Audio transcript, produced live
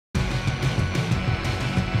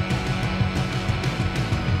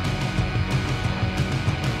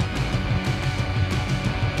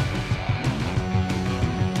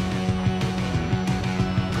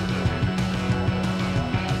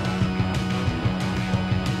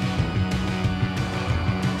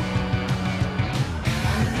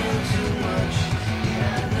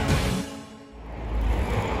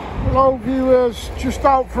So viewers, just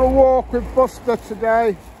out for a walk with Buster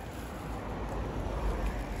today.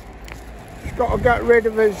 Just got to get rid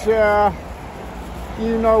of his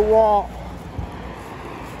you know what,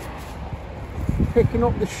 picking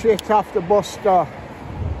up the shit after Buster.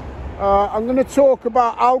 I'm going to talk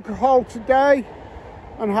about alcohol today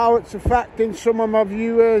and how it's affecting some of my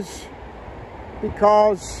viewers,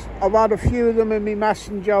 because I've had a few of them in my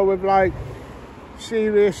messenger with like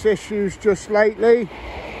serious issues just lately.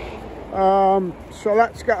 So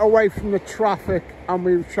let's get away from the traffic and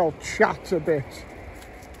we shall chat a bit,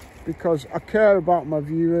 because I care about my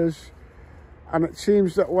viewers, and it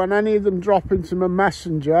seems that when any of them drop into my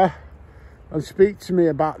messenger and speak to me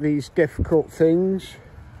about these difficult things,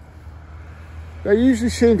 they usually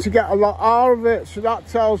seem to get a lot out of it. So that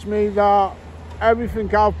tells me that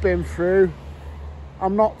everything I've been through,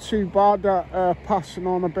 I'm not too bad at passing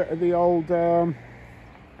on a bit of the old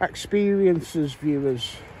experiences,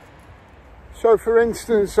 viewers. So for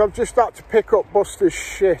instance, I've just had to pick up Buster's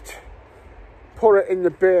shit, put it in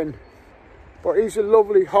the bin, but he's a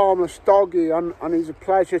lovely harmless doggy and he's a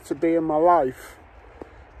pleasure to be in my life.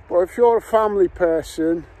 But if you're a family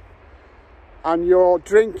person and your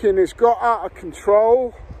drinking has got out of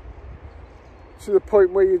control to the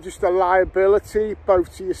point where you're just a liability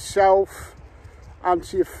both to yourself and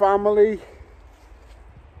to your family,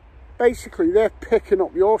 basically they're picking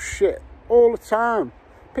up your shit all the time,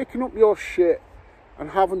 picking up your shit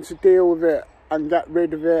and having to deal with it and get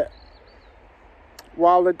rid of it,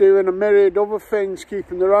 while they're doing a myriad other things,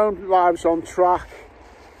 keeping their own lives on track.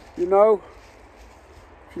 You know,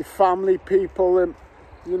 if you're family people, and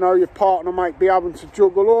you know your partner might be having to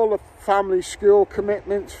juggle all the family school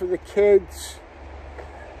commitments for the kids,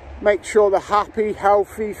 make sure they're happy,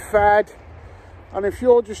 healthy, fed. And if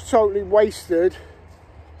you're just totally wasted,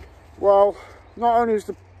 well, not only is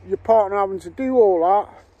your partner having to do all that,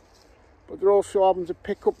 but they're also having to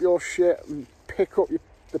pick up your shit and pick up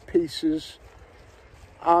the pieces.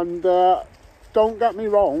 And don't get me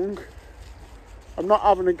wrong, I'm not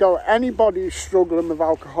having a go at anybody who's struggling with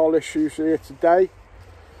alcohol issues here today.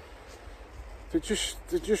 They're just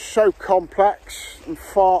so complex and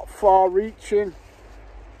far-reaching.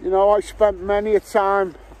 You know, I spent many a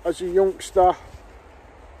time as a youngster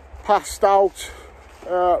passed out,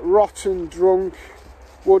 rotten drunk,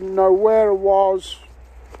 wouldn't know where I was,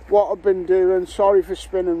 what I've been doing. Sorry for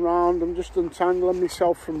spinning round, I'm just untangling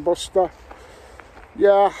myself from Buster.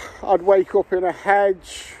 Yeah, I'd wake up in a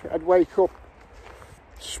hedge, I'd wake up,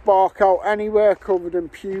 spark out anywhere covered in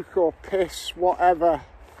puke or piss, whatever.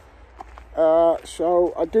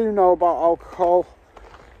 So I do know about alcohol.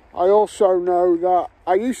 I also know that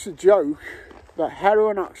I used to joke that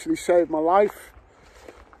heroin actually saved my life,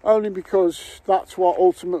 only because that's what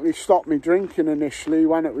ultimately stopped me drinking initially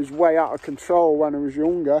when it was way out of control when I was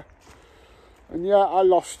younger. And yeah, I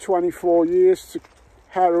lost 24 years to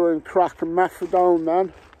heroin, crack and methadone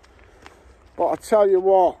then. But I tell you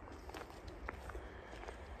what,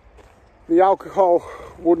 the alcohol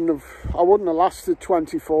I wouldn't have lasted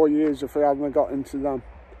 24 years if I hadn't got into them.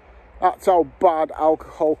 That's how bad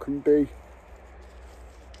alcohol can be.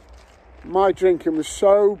 My drinking was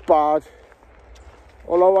so bad,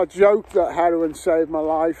 although I joke that heroin saved my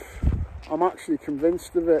life, I'm actually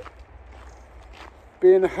convinced of it.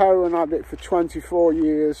 Being a heroin addict for 24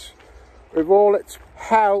 years, with all its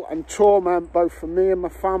hell and torment both for me and my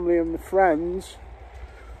family and my friends,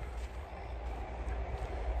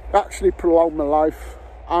 actually prolonged my life,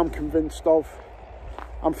 I'm convinced of.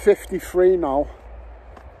 I'm 53 now.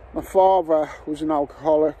 My father was an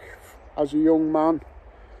alcoholic as a young man,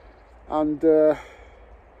 and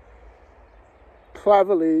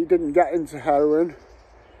cleverly he didn't get into heroin,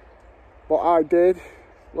 but I did.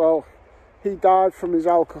 Well, he died from his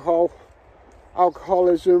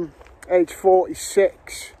alcoholism, age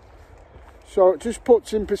 46. So it just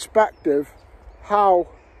puts in perspective how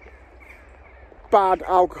bad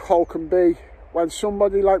alcohol can be when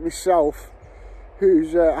somebody like myself,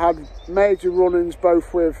 who's had major run-ins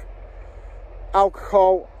both with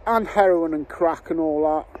alcohol and heroin and crack and all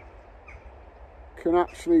that, can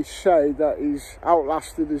actually say that he's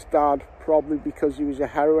outlasted his dad, probably because he was a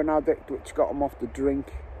heroin addict, which got him off the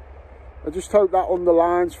drink. I just hope that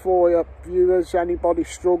underlines for you viewers, anybody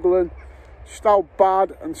struggling, just how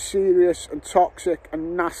bad and serious and toxic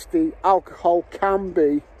and nasty alcohol can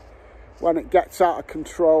be when it gets out of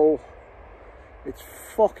control. It's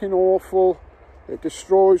fucking awful. It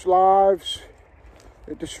destroys lives,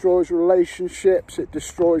 it destroys relationships, it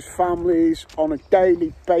destroys families on a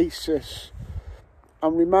daily basis.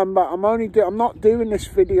 And remember, I'm not doing this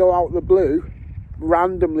video out of the blue,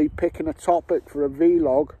 randomly picking a topic for a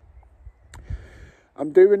vlog.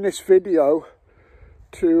 I'm doing this video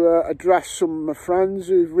to address some of my friends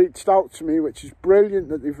who've reached out to me, which is brilliant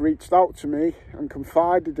that they've reached out to me and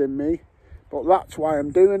confided in me. But that's why I'm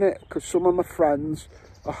doing it, because some of my friends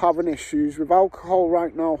are having issues with alcohol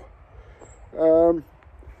right now.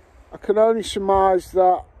 I can only surmise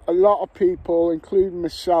that a lot of people, including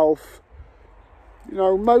myself, you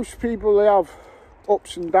know, most people, they have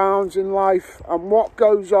ups and downs in life, and what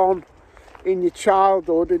goes on in your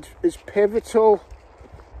childhood is pivotal.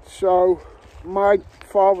 So my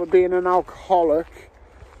father being an alcoholic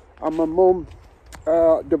and my mum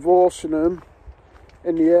divorcing him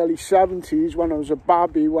in the early 70s when I was a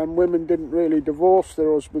babby, when women didn't really divorce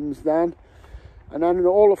their husbands then, and then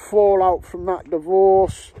all the fallout from that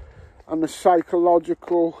divorce and the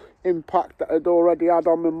psychological impact that I'd already had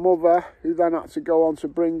on my mother, who then had to go on to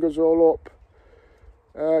bring us all up.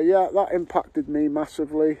 Yeah, that impacted me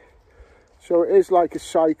massively. So it is like a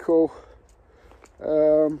cycle.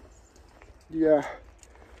 Yeah,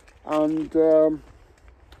 and so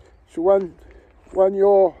when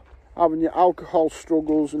you're having your alcohol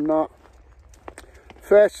struggles and that,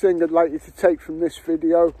 first thing I'd like you to take from this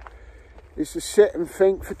video is to sit and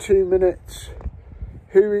think for 2 minutes.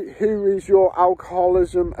 Who is your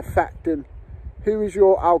alcoholism affecting? Who is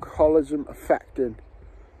your alcoholism affecting?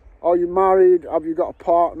 Are you married? Have you got a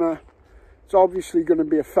partner? It's obviously going to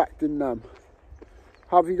be affecting them.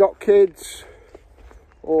 Have you got kids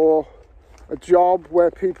or a job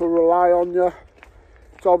where people rely on you?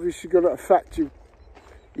 It's obviously going to affect you,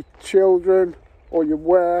 your children or your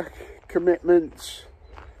work commitments.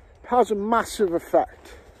 It has a massive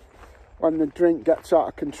effect when the drink gets out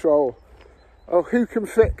of control. Oh, who can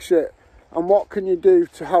fix it, and what can you do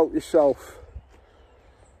to help yourself?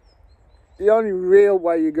 The only real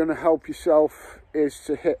way you're going to help yourself is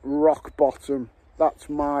to hit rock bottom. That's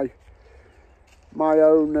my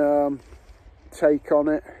own take on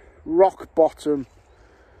it. Rock bottom.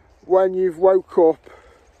 When you've woke up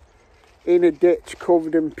in a ditch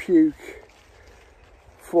covered in puke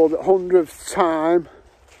for the 100th time,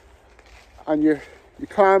 and you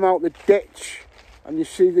climb out the ditch and you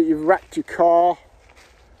see that you've wrecked your car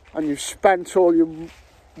and you've spent all your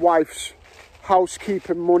wife's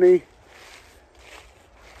housekeeping money,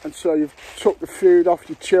 and so you've took the food off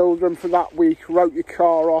your children for that week, wrote your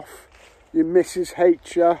car off, your missus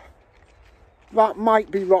hates you. That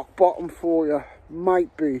might be rock bottom for you,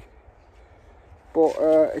 might be. But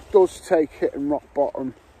it does take hitting rock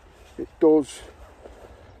bottom, it does.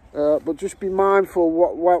 But just be mindful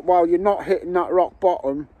while you're not hitting that rock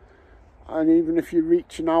bottom, and even if you're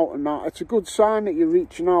reaching out and that, it's a good sign that you're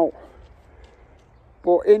reaching out.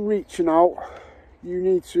 But in reaching out, you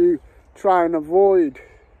need to try and avoid.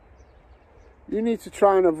 You need to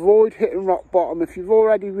try and avoid hitting rock bottom. If you've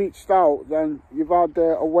already reached out, then you've had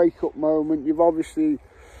a wake-up moment. You've obviously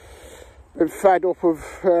been fed up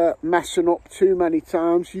of messing up too many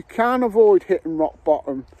times. You can avoid hitting rock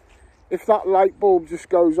bottom. If that light bulb just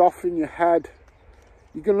goes off in your head,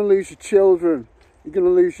 you're going to lose your children. You're going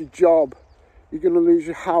to lose your job. You're going to lose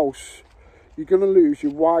your house. You're going to lose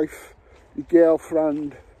your wife, your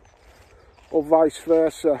girlfriend, or vice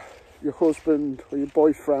versa, your husband or your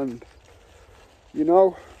boyfriend. You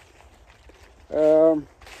know?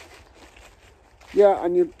 Yeah,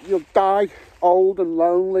 and you'll die old and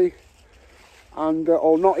lonely, and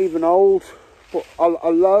or not even old, but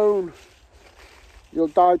alone. You'll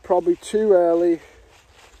die probably too early.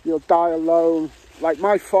 You'll die alone, like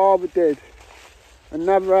my father did. I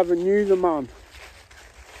never ever knew the man.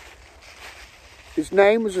 His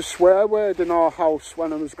name was a swear word in our house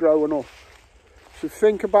when I was growing up. So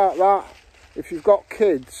think about that. If you've got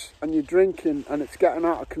kids and you're drinking and it's getting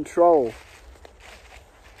out of control,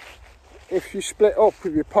 if you split up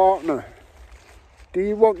with your partner, do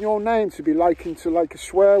you want your name to be likened to like a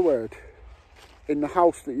swear word in the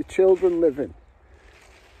house that your children live in?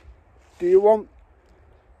 Do you want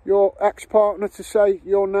your ex-partner to say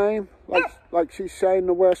your name like she's saying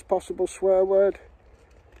the worst possible swear word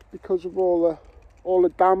because of all the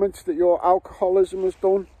damage that your alcoholism has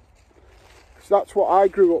done? Because that's what I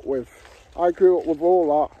grew up with. I grew up with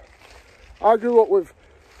all that. I grew up with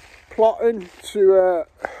plotting to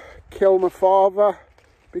kill my father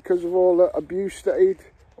because of all the abuse that he'd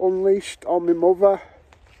unleashed on my mother.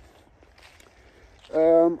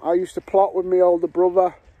 I used to plot with my older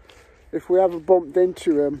brother, if we ever bumped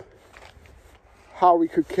into him, how we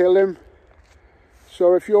could kill him.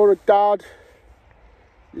 So if you're a dad,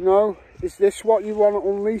 you know, is this what you want to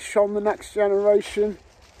unleash on the next generation?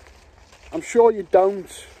 I'm sure you don't.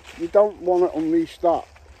 You don't want to unleash that.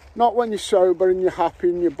 Not when you're sober and you're happy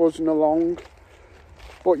and you're buzzing along.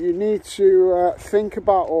 But you need to think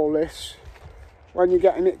about all this when you're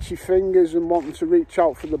getting itchy fingers and wanting to reach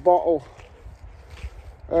out for the bottle.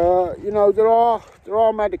 You know, there are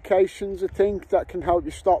medications, I think, that can help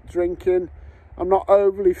you stop drinking. I'm not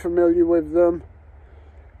overly familiar with them,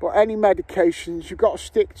 but any medications you've got to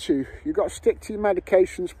stick to. You've got to stick to your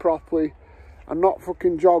medications properly and not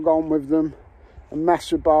fucking jog on with them and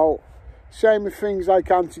mess about. Same with things like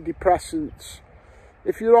antidepressants.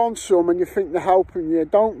 If you're on some and you think they're helping you,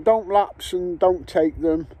 don't lapse and don't take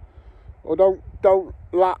them, or don't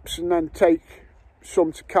lapse and then take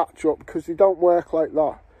some to catch up, because they don't work like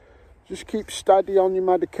that. Just keep steady on your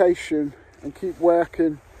medication and keep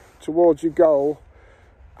working towards your goal,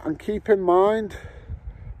 and keep in mind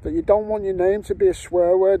that you don't want your name to be a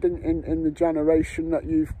swear word in the generation that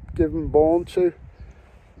you've given born to,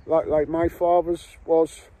 like my father's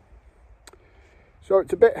was. So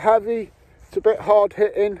it's a bit heavy, it's a bit hard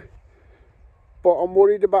hitting, but I'm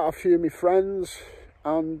worried about a few of my friends.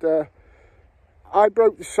 And I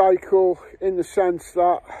broke the cycle in the sense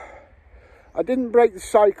that I didn't break the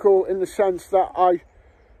cycle in the sense that I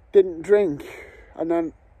didn't drink and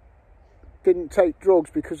then didn't take drugs,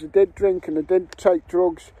 because I did drink and I did take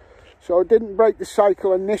drugs. So I didn't break the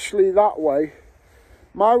cycle initially that way.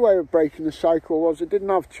 My way of breaking the cycle was I didn't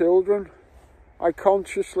have children. I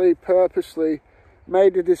consciously, purposely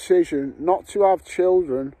made a decision not to have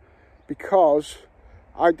children because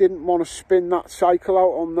I didn't want to spin that cycle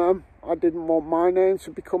out on them. I didn't want my name to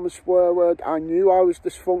become a swear word. I knew I was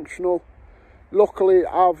dysfunctional. Luckily,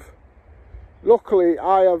 I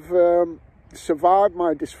have survived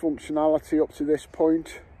my dysfunctionality up to this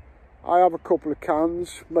point. I have a couple of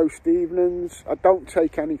cans most evenings. I don't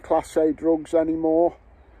take any Class A drugs anymore.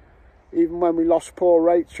 Even when we lost poor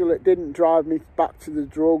Rachel, it didn't drive me back to the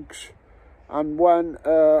drugs. And when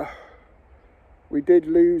we did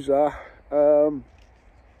lose her,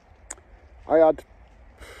 I had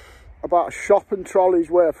about a shopping trolley's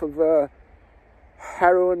worth of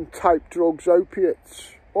heroin type drugs,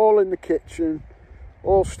 opiates, all in the kitchen,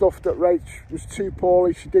 all stuff that Rach was too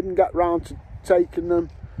poorly, she didn't get round to taking them.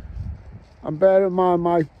 And bear in mind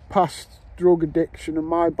my past drug addiction and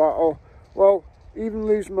my battle, well, even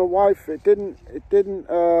losing my wife, it didn't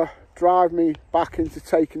drive me back into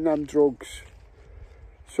taking them drugs.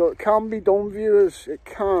 So it can be done, viewers, it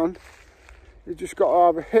can. You just got to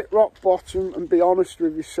either hit rock bottom and be honest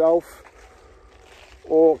with yourself,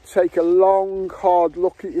 or take a long, hard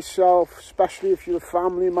look at yourself, especially if you're a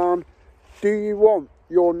family man. Do you want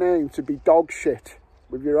your name to be dog shit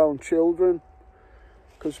with your own children?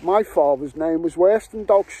 Because my father's name was worse than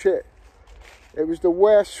dog shit. It was the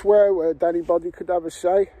worst swear word anybody could ever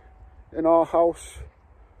say in our house.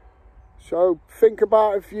 So think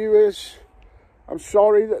about it, viewers. I'm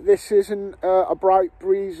sorry that this isn't a bright,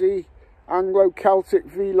 breezy Anglo Celtic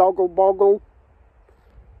v Loggle Boggle,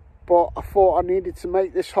 but I thought I needed to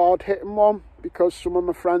make this hard hitting one because some of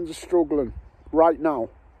my friends are struggling right now.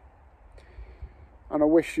 And I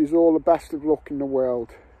wish you all the best of luck in the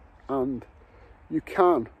world, and you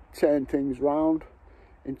can turn things round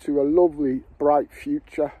into a lovely, bright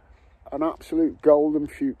future, an absolute golden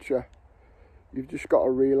future. You've just got to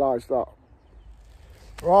realise that.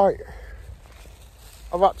 Right,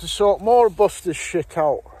 I've had to sort more of Buster's shit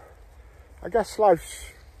out. I guess life's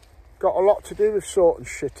got a lot to do with sorting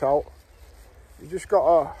shit out. You just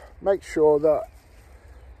got to make sure that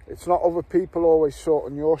it's not other people always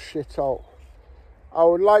sorting your shit out. I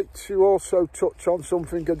would like to also touch on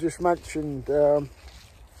something I just mentioned.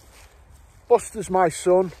 Buster's my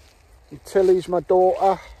son, and Tilly's my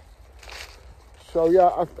daughter. So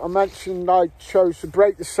yeah, I mentioned I chose to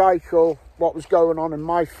break the cycle, what was going on in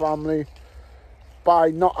my family, by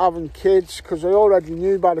not having kids, because I already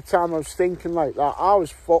knew by the time I was thinking like that, I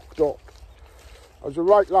was fucked up. I was a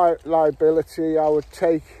right liability. I would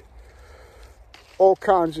take all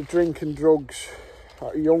kinds of drinking drugs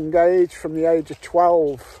at a young age, from the age of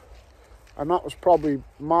 12. And that was probably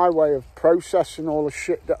my way of processing all the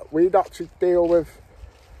shit that we'd had to deal with.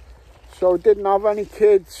 So I didn't have any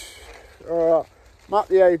kids. I'm at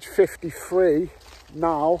the age 53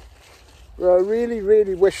 now. I really,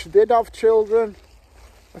 really wish I did have children.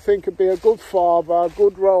 I think I'd be a good father, a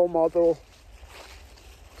good role model.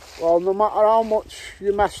 Well, no matter how much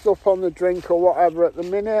you messed up on the drink or whatever at the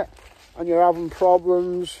minute, and you're having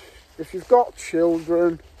problems, if you've got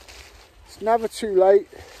children, it's never too late.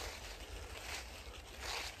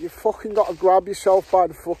 You fucking got to grab yourself by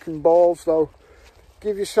the fucking balls, though.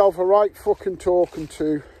 Give yourself a right fucking talking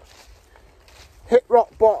to. Hit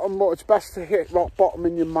rock bottom, but it's best to hit rock bottom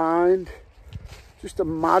in your mind. Just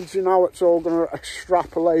imagine how it's all going to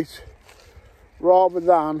extrapolate, rather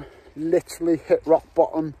than literally hit rock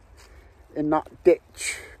bottom in that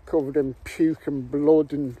ditch. covered in puke and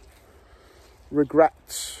blood and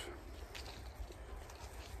regrets.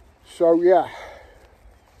 So yeah,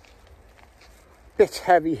 bit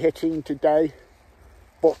heavy hitting today,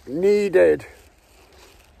 but needed.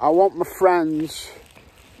 I want my friends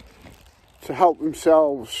to help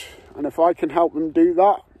themselves, and if I can help them do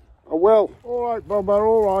that, I will. Alright Bubba,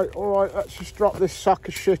 alright, let's just drop this sack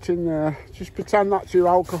of shit in there. Just pretend that's your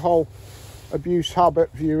alcohol abuse habit,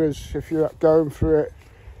 viewers, if you're going through it.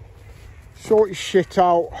 Sort your shit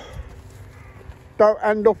out. Don't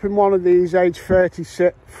end up in one of these age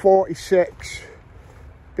 36, 46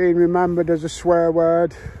 being remembered as a swear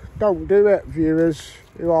word. Don't do it, viewers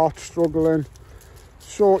who are struggling.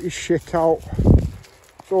 Sort your shit out.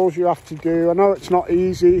 That's all you have to do. I know it's not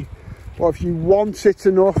easy, but if you want it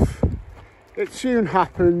enough, it soon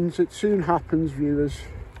happens. It soon happens, viewers.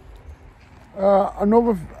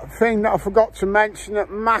 Another thing that I forgot to mention that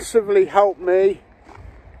massively helped me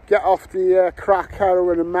get off the crack,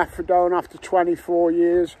 heroin and methadone after 24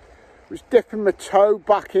 years was dipping my toe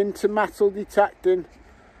back into metal detecting.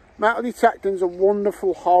 Metal detecting is a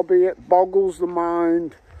wonderful hobby. It boggles the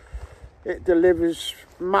mind. It delivers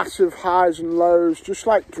massive highs and lows, just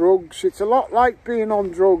like drugs. It's a lot like being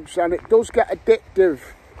on drugs, and it does get addictive.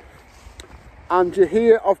 And you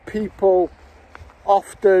hear of people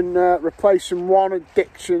often replacing one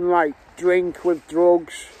addiction like drink with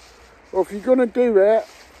drugs. Well, if you're going to do it,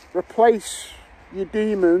 replace your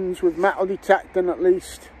demons with metal detecting at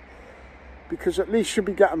least, because at least you'll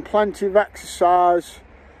be getting plenty of exercise.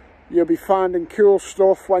 You'll be finding cool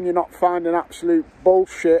stuff when you're not finding absolute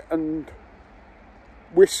bullshit and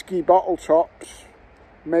whiskey bottle tops.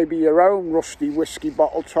 Maybe your own rusty whiskey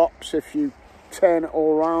bottle tops if you turn it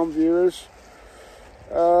all around, viewers.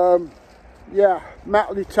 Yeah,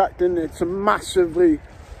 metal detecting, it's a massive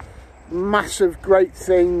great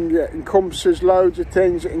thing. It encompasses loads of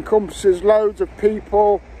things. It encompasses loads of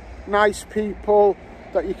people, nice people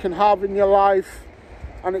that you can have in your life.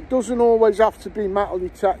 And it doesn't always have to be metal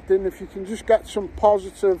detecting. If you can just get some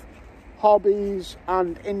positive hobbies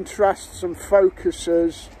and interests and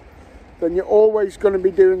focuses, then you're always going to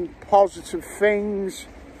be doing positive things,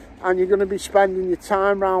 and you're going to be spending your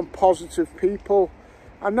time around positive people.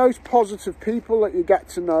 And those positive people that you get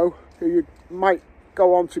to know, who you might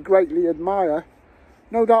go on to greatly admire,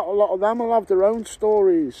 no doubt a lot of them will have their own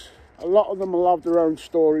stories. A lot of them will have their own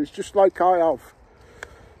stories, just like I have.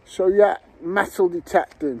 So yeah, metal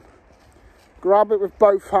detecting. Grab it with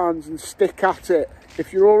both hands and stick at it.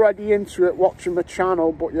 If you're already into it, watching my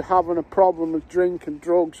channel, but you're having a problem with drink and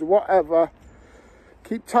drugs or whatever,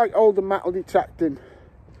 keep tight hold of metal detecting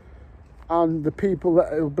and the people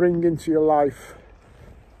that it'll bring into your life.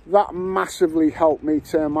 That massively helped me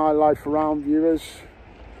turn my life around, viewers.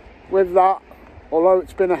 With that, although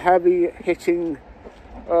it's been a heavy hitting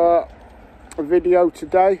video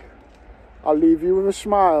today, I'll leave you with a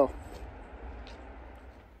smile.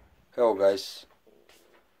 Hello guys,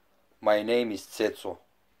 my name is Ceco,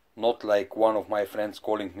 not like one of my friends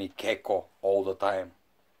calling me Keko all the time.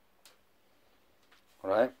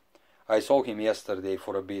 Alright? I saw him yesterday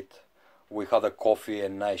for a bit. We had a coffee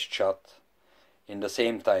and nice chat. In the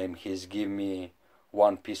same time, he's give me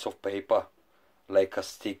one piece of paper, like a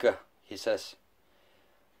sticker, he says.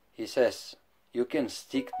 He says, you can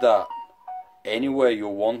stick that anywhere you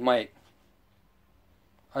want, mate.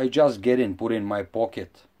 I just get in, put in my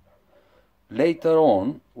pocket. Later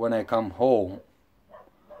on, when I come home,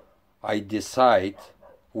 I decide,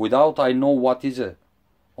 without I know what is it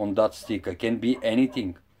on that sticker, can be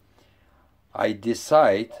anything. I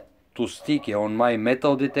decide to stick it on my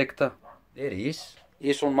metal detector. There it is.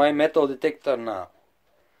 It's on my metal detector now.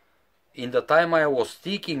 In the time I was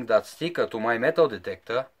sticking that sticker to my metal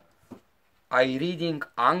detector, I reading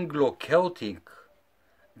Anglo Celtic.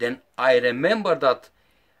 Then I remember that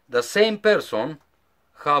the same person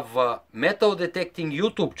have a metal detecting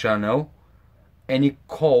YouTube channel, and it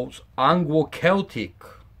calls Anglo Celtic.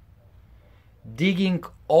 Digging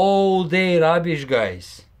all day rubbish,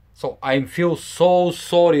 guys. So I feel so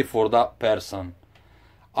sorry for that person.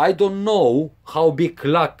 I don't know how big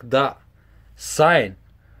luck that sign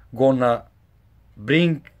gonna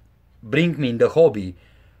bring me in the hobby,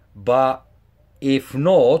 but if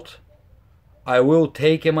not, I will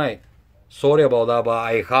take it, mate. Sorry about that, but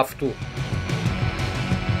I have to.